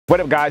What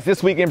up, guys?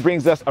 This weekend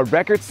brings us a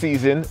record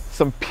season,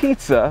 some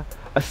pizza,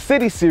 a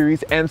city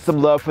series, and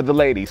some love for the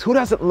ladies. Who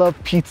doesn't love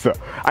pizza?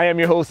 I am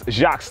your host,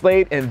 Jacques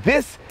Slade, and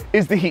this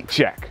is the Heat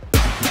Check.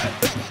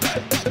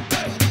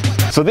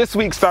 So this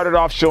week started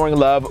off showing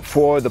love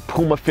for the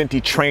Puma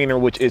Fenty Trainer,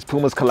 which is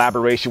Puma's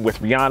collaboration with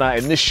Rihanna,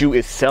 and this shoe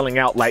is selling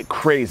out like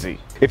crazy.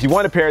 If you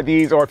want a pair of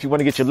these, or if you want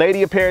to get your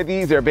lady a pair of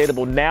these, they're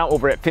available now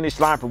over at Finish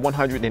Line for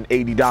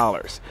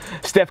 $180.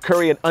 Steph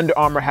Curry and Under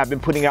Armour have been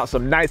putting out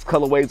some nice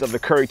colorways of the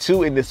Curry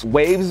 2, and this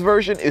Waves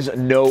version is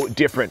no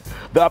different.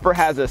 The upper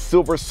has a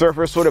Silver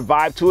Surfer sort of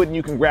vibe to it, and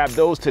you can grab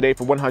those today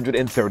for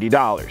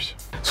 $130.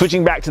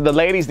 Switching back to the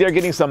ladies, they're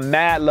getting some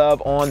mad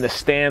love on the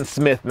Stan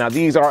Smith. Now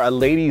these are a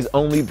ladies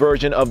only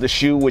version of the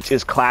shoe, which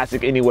is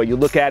classic anyway you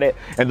look at it,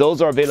 and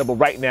those are available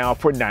right now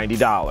for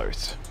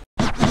 $90.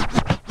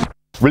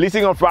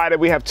 Releasing on Friday,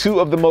 we have two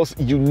of the most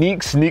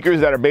unique sneakers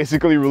that are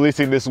basically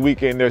releasing this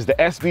weekend. There's the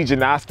SB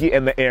Janoski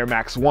and the Air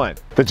Max 1.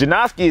 The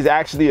Janoski is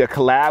actually a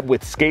collab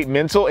with Skate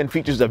Mental and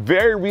features a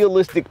very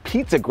realistic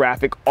pizza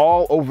graphic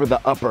all over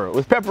the upper,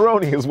 with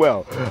pepperoni as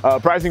well.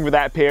 Pricing for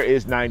that pair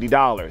is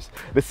 $90.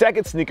 The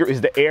second sneaker is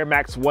the Air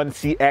Max 1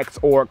 CX,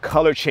 or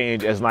Color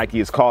Change as Nike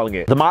is calling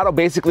it. The model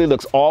basically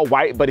looks all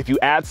white, but if you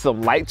add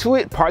some light to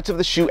it, parts of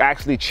the shoe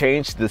actually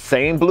change to the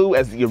same blue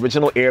as the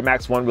original Air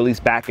Max 1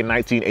 released back in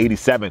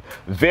 1987.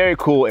 Very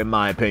cool in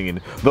my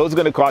opinion. Those are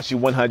going to cost you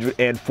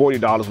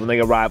 $140 when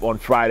they arrive on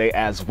Friday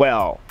as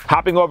well.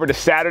 Hopping over to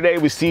Saturday,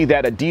 we see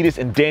that Adidas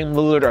and Dame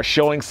Lillard are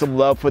showing some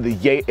love for the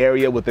Yay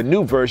area with a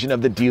new version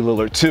of the D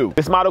Lillard 2.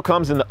 This model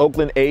comes in the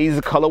Oakland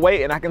A's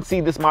colorway, and I can see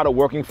this model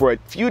working for a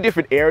few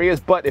different areas,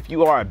 but if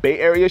you are a Bay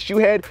Area shoe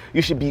head,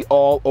 you should be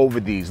all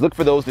over these. Look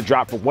for those to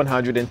drop for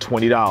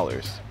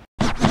 $120.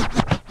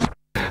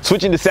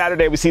 Switching to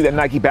Saturday, we see that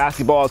Nike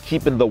basketball is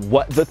keeping the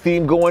what the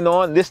theme going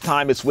on. This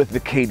time it's with the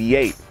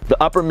KD8.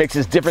 The upper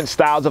mixes different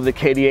styles of the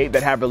KD8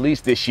 that have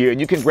released this year, and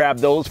you can grab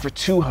those for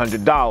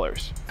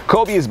 $200.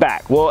 Kobe is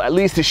back. Well, at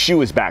least his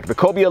shoe is back. The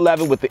Kobe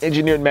 11 with the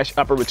engineered mesh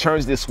upper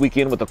returns this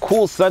weekend with a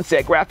cool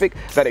sunset graphic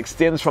that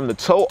extends from the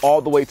toe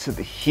all the way to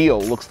the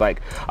heel, looks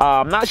like.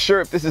 I'm not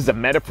sure if this is a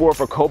metaphor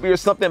for Kobe or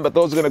something, but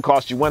those are going to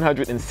cost you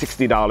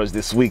 $160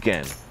 this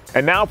weekend.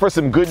 And now for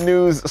some good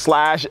news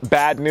slash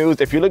bad news.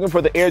 If you're looking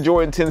for the Air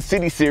Jordan 10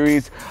 City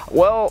Series,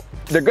 well,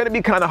 they're going to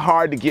be kind of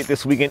hard to get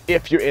this weekend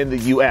if you're in the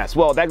US.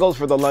 Well, that goes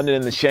for the London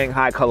and the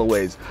Shanghai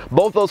colorways.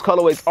 Both those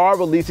colorways are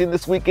releasing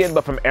this weekend,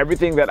 but from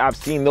everything that I've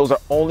seen, those are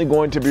only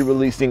going to be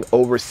releasing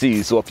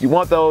overseas. So if you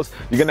want those,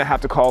 you're going to have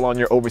to call on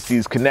your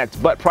overseas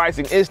connect, but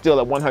pricing is still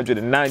at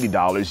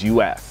 $190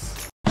 US.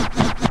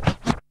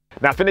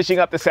 Now finishing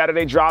up the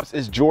Saturday drops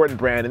is Jordan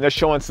Brand, and they're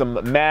showing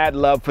some mad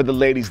love for the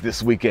ladies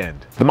this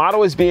weekend. The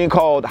model is being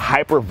called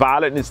Hyper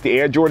Violet, and it's the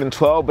Air Jordan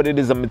 12, but it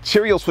is a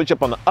material switch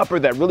up on the upper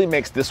that really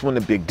makes this one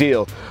a big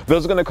deal.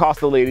 Those are going to cost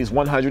the ladies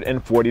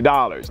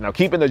 $140. Now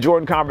keeping the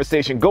Jordan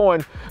conversation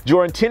going,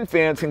 Jordan 10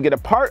 fans can get a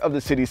part of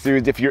the City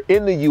Series if you're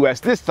in the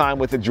US, this time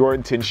with the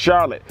Jordan 10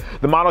 Charlotte.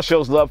 The model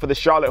shows love for the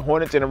Charlotte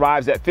Hornets and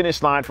arrives at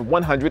Finish Line for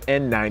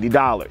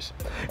 $190.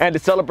 And to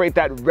celebrate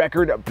that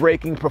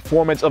record-breaking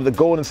performance of the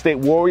Golden State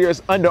Warriors,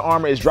 Under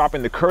Armour is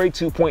dropping the Curry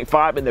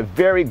 2.5 in the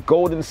very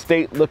Golden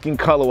State looking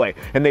colorway,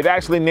 and they've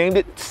actually named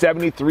it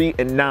 73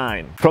 and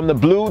 9. From the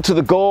blue to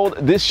the gold,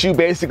 this shoe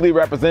basically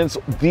represents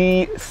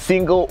the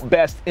single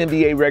best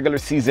NBA regular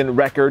season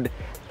record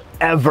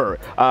ever.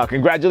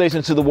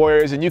 Congratulations to the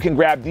Warriors, and you can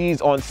grab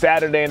these on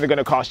Saturday, and they're going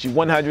to cost you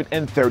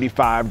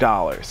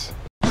 $135.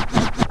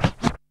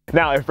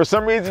 Now, if for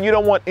some reason you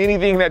don't want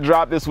anything that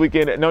dropped this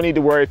weekend, no need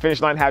to worry.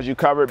 Finish Line has you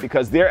covered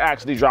because they're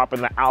actually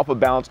dropping the Alpha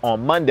Balance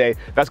on Monday.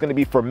 That's going to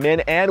be for men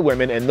and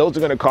women, and those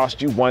are going to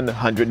cost you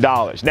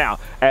 $100. Now,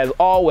 as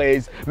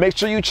always, make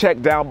sure you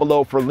check down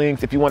below for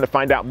links if you want to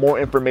find out more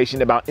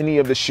information about any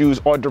of the shoes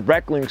or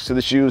direct links to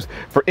the shoes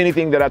for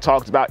anything that I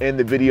talked about in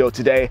the video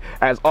today.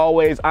 As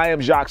always, I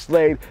am Jacques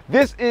Slade.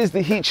 This is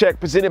the Heat Check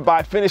presented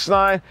by Finish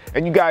Line,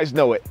 and you guys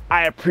know it.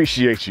 I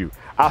appreciate you.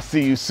 I'll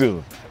see you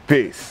soon.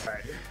 Peace.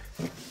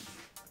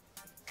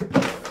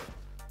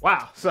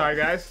 Wow, sorry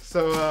guys.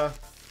 So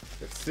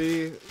let's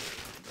see.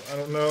 I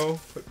don't know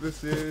what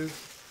this is.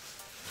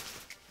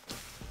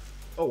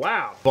 Oh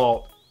wow.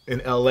 Vault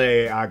in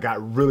LA, I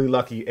got really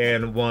lucky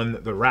and won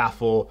the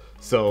raffle.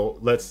 So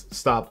let's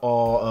stop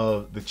all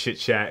of the chit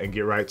chat and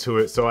get right to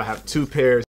it. So I have two pairs.